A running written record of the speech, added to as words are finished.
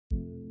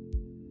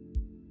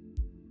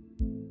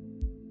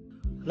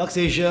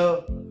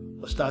Luxasia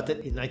was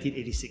started in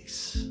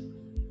 1986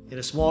 in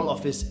a small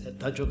office at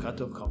Tanjong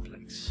Katong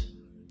Complex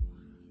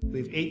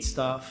with 8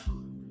 staff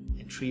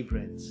and 3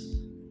 brands.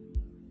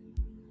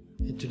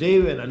 And today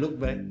when I look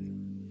back,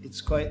 it's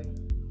quite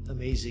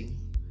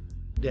amazing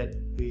that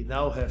we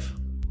now have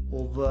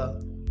over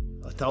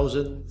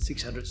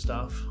 1,600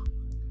 staff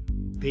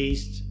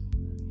based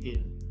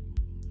in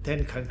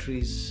 10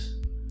 countries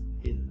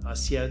in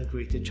ASEAN,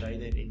 Greater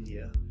China and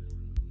India,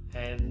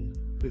 and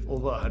with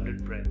over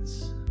 100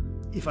 brands.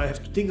 If I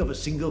have to think of a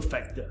single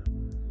factor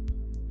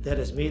that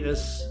has made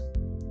us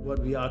what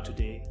we are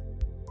today,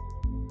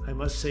 I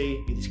must say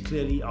it is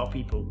clearly our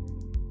people.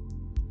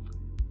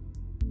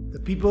 The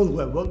people who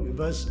have worked with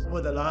us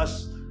over the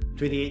last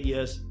 28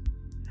 years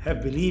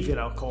have believed in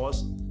our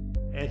cause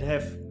and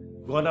have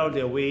gone out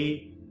their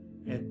way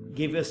and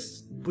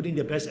put in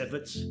their best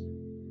efforts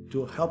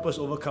to help us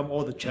overcome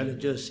all the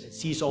challenges and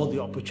seize all the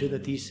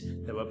opportunities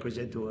that were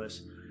presented to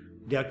us.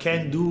 Their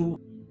can-do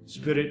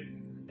spirit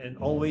and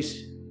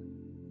always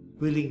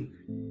willing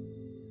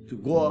to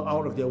go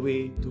out of their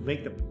way to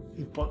make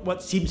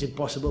what seems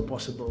impossible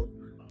possible.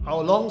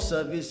 Our long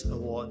service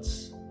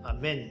awards are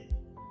meant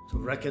to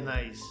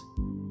recognize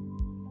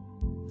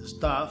the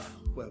staff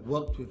who have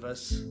worked with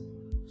us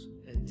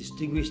and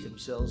distinguished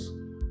themselves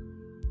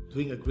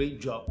doing a great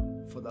job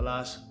for the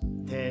last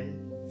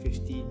 10,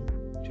 15,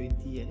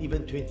 20 and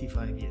even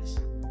 25 years.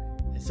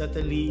 And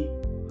certainly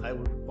I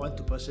would want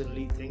to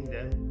personally thank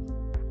them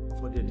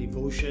for their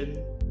devotion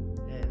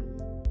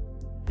and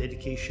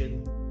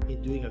dedication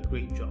in doing a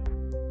great job.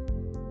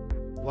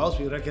 Whilst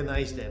we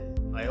recognize them,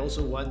 I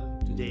also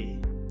want today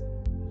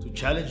to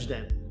challenge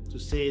them to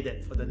say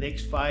that for the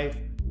next 5,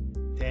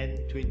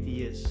 10, 20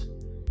 years,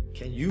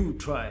 can you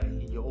try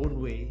in your own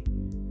way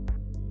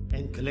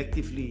and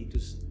collectively,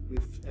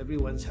 with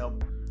everyone's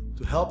help,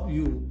 to help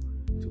you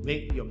to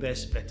make your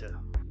best better.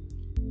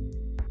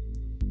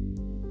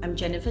 I'm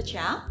Jennifer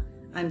Chia.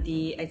 I'm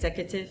the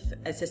Executive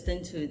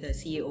Assistant to the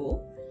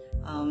CEO.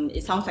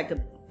 It sounds like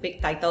a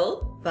big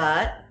title,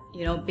 but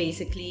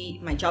basically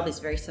my job is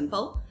very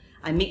simple.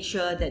 I make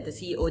sure that the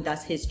CEO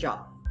does his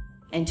job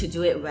and to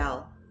do it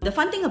well. The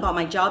fun thing about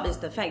my job is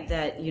the fact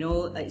that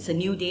it's a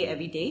new day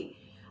every day.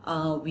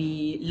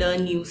 We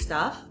learn new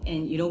stuff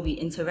and we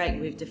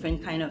interact with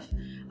different kind of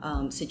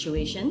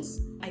situations.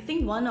 I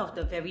think one of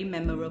the very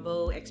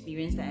memorable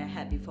experience that I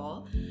had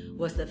before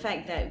was the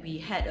fact that we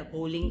had a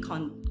bowling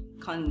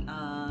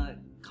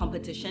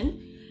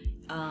competition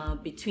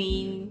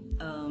between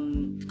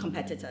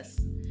competitors.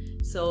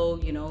 So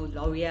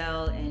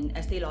L'Oreal and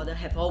Estee Lauder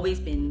have always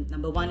been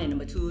number 1 and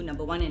number 2,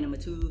 number 1 and number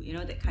 2,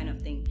 that kind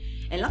of thing.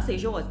 And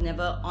Luxasia was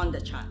never on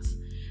the charts.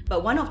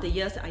 But one of the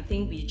years, I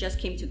think we just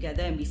came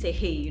together and we say,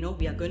 hey,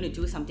 we are going to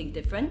do something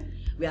different.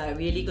 We are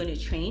really going to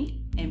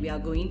train and we are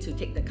going to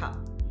take the cup.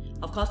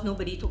 Of course,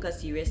 nobody took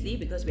us seriously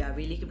because we are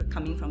really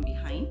coming from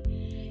behind.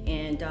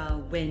 And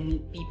when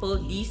people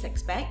least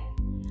expect,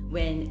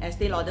 when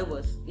Estee Lauder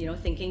was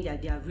thinking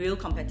that their real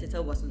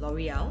competitor was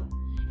L'Oreal,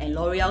 and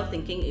L'Oreal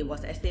thinking it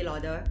was Estee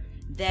Lauder,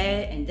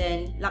 there and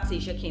then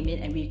Luxasia came in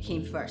and we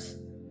came first.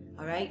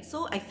 Alright,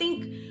 so I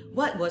think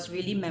what was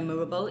really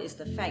memorable is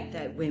the fact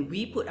that when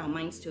we put our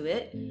minds to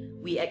it,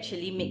 we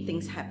actually make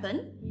things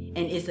happen,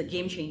 and it's a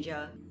game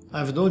changer.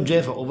 I've known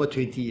Jen for over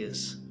 20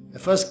 years. I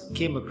first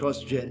came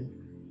across Jen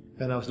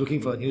when I was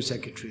looking for a new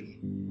secretary.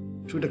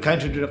 Through the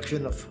kind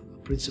introduction of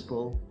a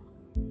principal,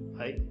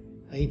 I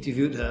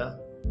interviewed her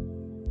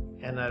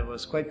and I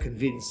was quite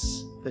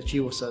convinced that she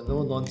was a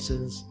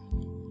no-nonsense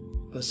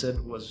person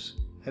who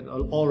had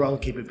an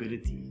all-round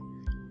capability.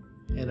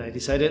 And I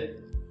decided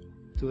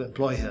to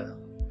employ her.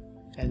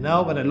 And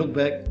now when I look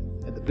back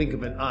at the blink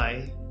of an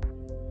eye,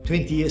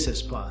 20 years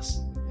has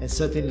passed, and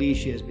certainly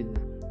she has been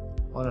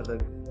one of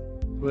the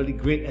really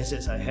great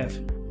assets I have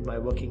in my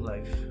working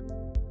life.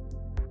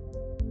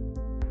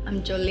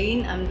 I'm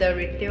Jolene. I'm the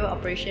Retail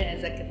Operation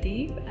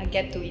Executive. I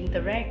get to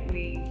interact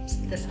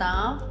with the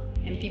staff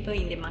and people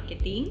in the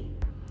marketing.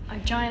 I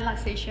joined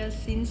Luxasia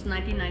since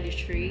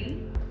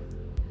 1993.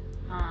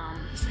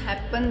 It's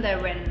happened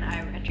that when I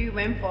actually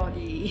went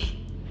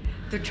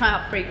to try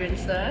out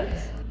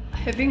fragrances.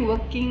 Having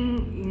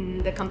working in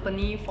the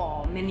company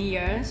for many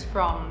years,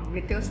 from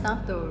retail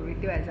staff to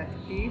retail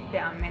executive,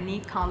 there are many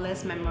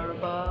countless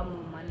memorable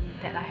moments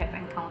that I have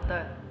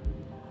encountered.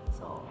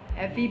 So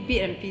every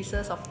bit and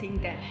pieces of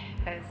things that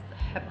has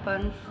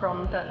happened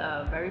from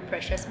a very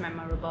precious,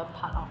 memorable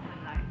part of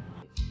my life.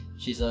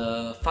 She's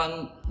a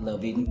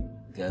fun-loving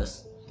girl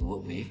to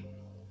work with.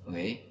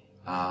 Okay.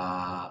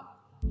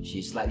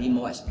 She's slightly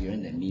more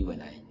experienced than me when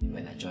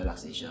I joined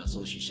Luxasia,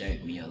 so she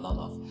shared with me a lot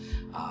of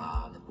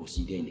the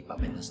procedure in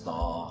departmental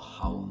store,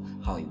 how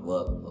it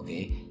worked,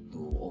 okay,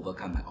 to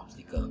overcome my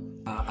obstacle.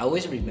 I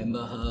always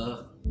remember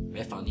her.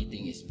 Very funny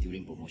thing is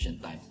during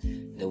promotion time,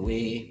 the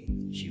way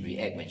she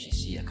reacts when she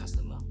sees a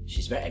customer.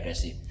 She's very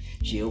aggressive.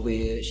 She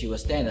will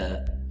stand at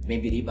a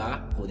maybe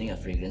bar holding a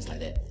fragrance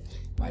like that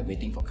while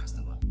waiting for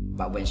customer.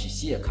 But when she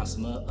see a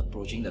customer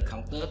approaching the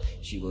counter,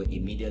 she will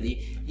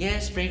immediately,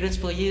 yes, fragrance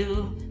for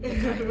you.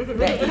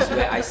 That is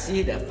where I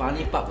see the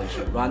funny part when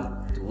she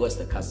run towards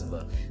the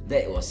customer.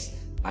 I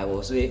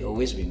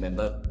always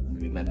remember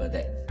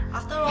that.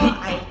 After all,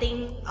 I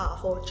think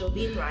for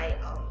Jolene, right,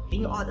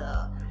 being all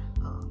the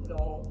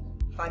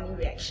funny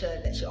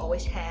reaction that she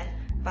always has,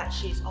 but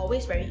she's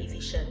always very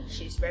efficient.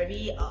 She's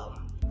very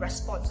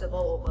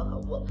responsible over her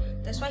work.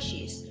 That's why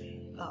she's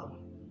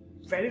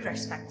very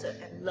respected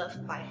and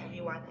loved by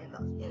everyone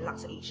in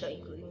Luxasia,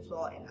 including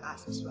Flo and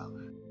us as well.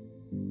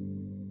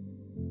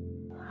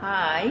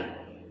 Hi,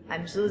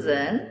 I'm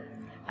Susan.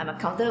 I'm a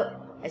counter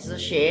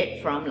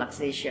associate from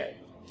Luxasia.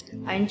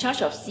 I'm in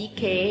charge of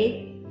CK,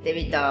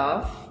 David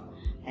Dove,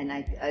 and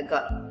I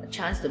got a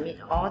chance to meet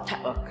all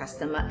type of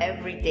customer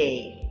every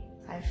day.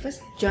 I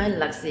first joined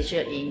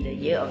Luxasia in the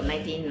year of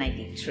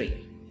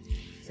 1993.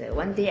 So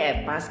one day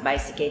I passed by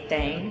CK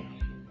Tank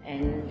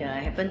and I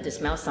happened to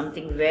smell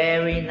something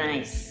very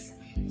nice.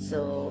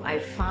 So I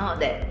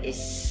found that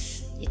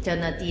it's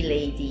Eternity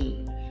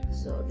Lady.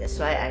 So that's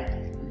why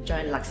I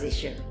joined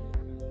Luxasia.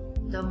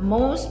 The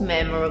most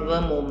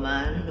memorable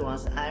moment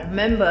was, I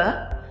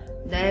remember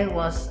there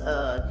was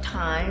a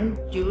time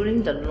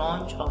during the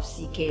launch of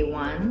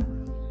CK1,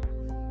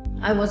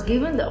 I was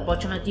given the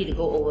opportunity to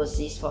go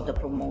overseas for the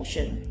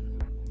promotion.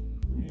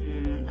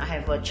 I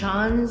have a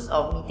chance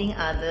of meeting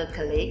other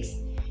colleagues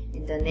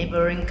in the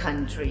neighboring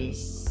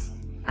countries.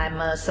 I'm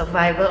a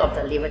survivor of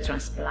the liver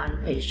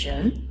transplant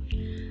patient,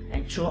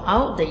 and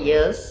throughout the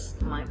years,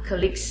 my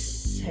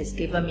colleagues has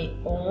given me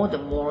all the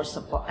moral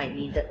support I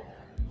needed,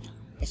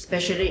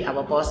 especially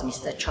our boss,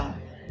 Mr. Chong.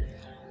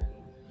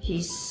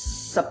 He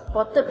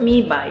supported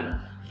me by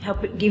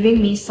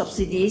giving me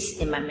subsidies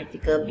in my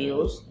medical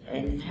bills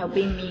and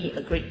helping me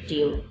a great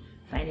deal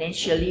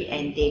financially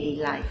and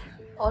daily life.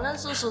 我认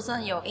识苏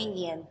生有1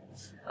年，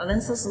我认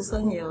识苏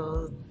生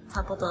有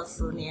差不多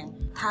10年。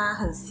他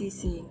很细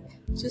心，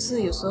就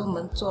是有时候我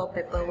们做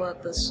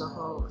paperwork 的时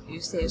候，有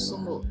些数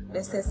目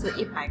那些是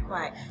100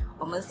块，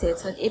我们写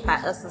成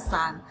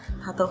123，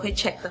他都会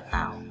check 得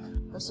到。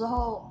有时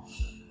候，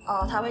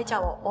他会叫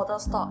我 order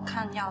stock，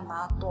 看要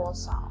拿多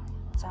少，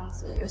这样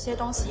子。有些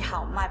东西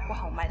好卖不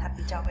好卖，他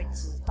比较会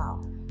知道。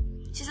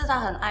其实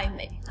他很爱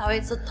美，他会一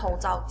直偷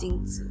照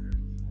镜子，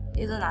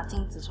一直拿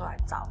镜子出来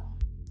照。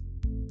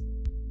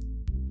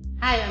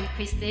 Hi, I'm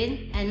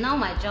Christine, and now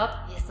my job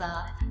is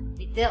a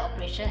retail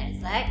operation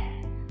exec.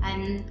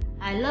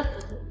 I love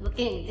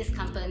working in this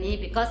company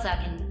because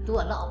I can do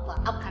a lot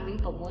of upcoming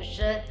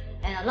promotion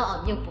and a lot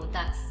of new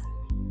products.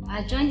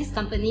 I joined this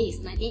company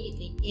in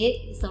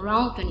 1988. It's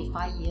around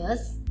 25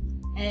 years.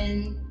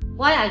 And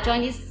why I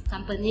joined this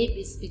company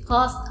is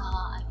because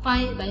I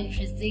find it very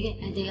interesting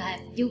and they have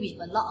deal with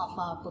a lot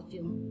of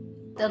perfume.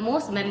 The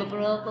most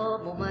memorable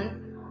moment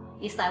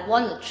is I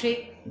won a trip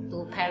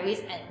to Paris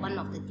at one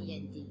of the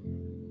D&D.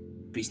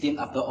 Christine,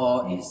 after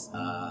all, is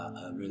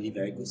a really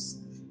very good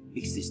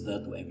big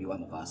sister to every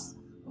one of us.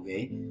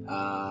 Okay,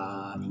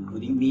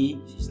 including me,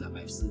 she's like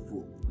my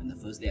sifu. When the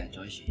first day I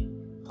joined, she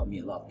taught me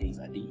a lot of things.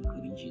 I think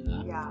including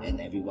Gina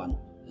and everyone,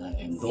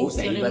 and those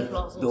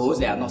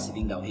that are not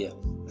sitting down here.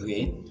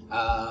 Okay,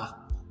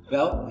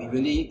 well, we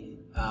really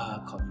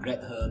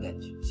congratulate her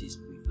that she's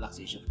with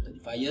Luxasia for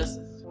 35 years.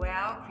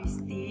 Well,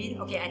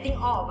 Christine, okay, I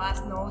think all of us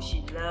know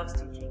she loves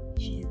to drink.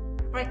 She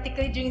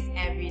practically drinks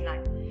every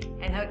night.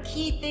 And her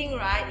key thing,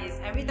 right, is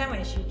every time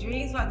when she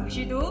drinks, what does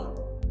she do?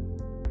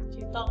 She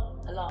talk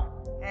a lot.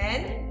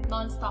 And?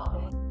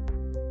 Non-stop.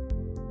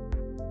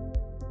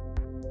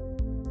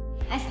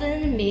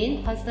 Excellent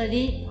means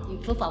constantly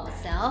improve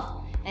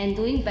ourselves and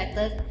doing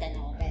better than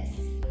our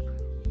best.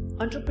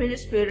 Entrepreneurial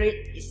spirit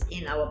is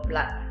in our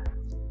blood.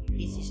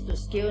 It is to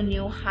scale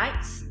new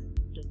heights,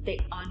 to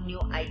take on new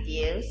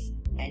ideas,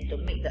 and to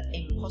make the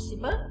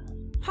impossible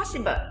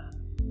possible.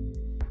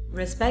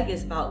 Respect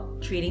is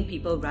about treating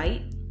people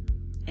right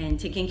and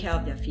taking care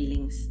of their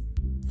feelings.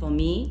 For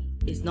me,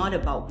 it's not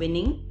about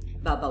winning,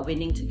 but about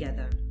winning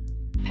together.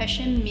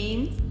 Passion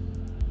means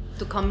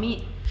to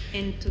commit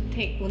and to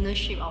take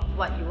ownership of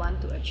what you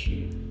want to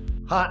achieve.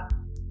 Heart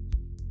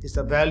is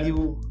a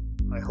value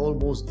I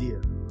hold most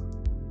dear.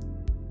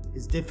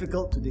 It's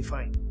difficult to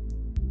define.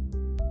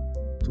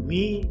 To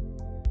me,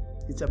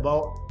 it's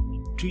about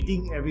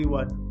treating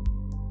everyone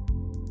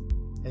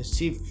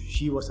as if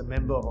she was a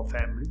member of our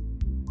family,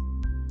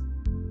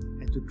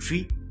 and to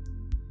treat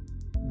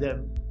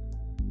them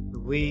the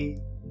way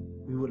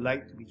we would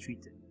like to be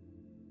treated.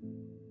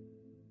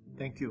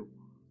 Thank you.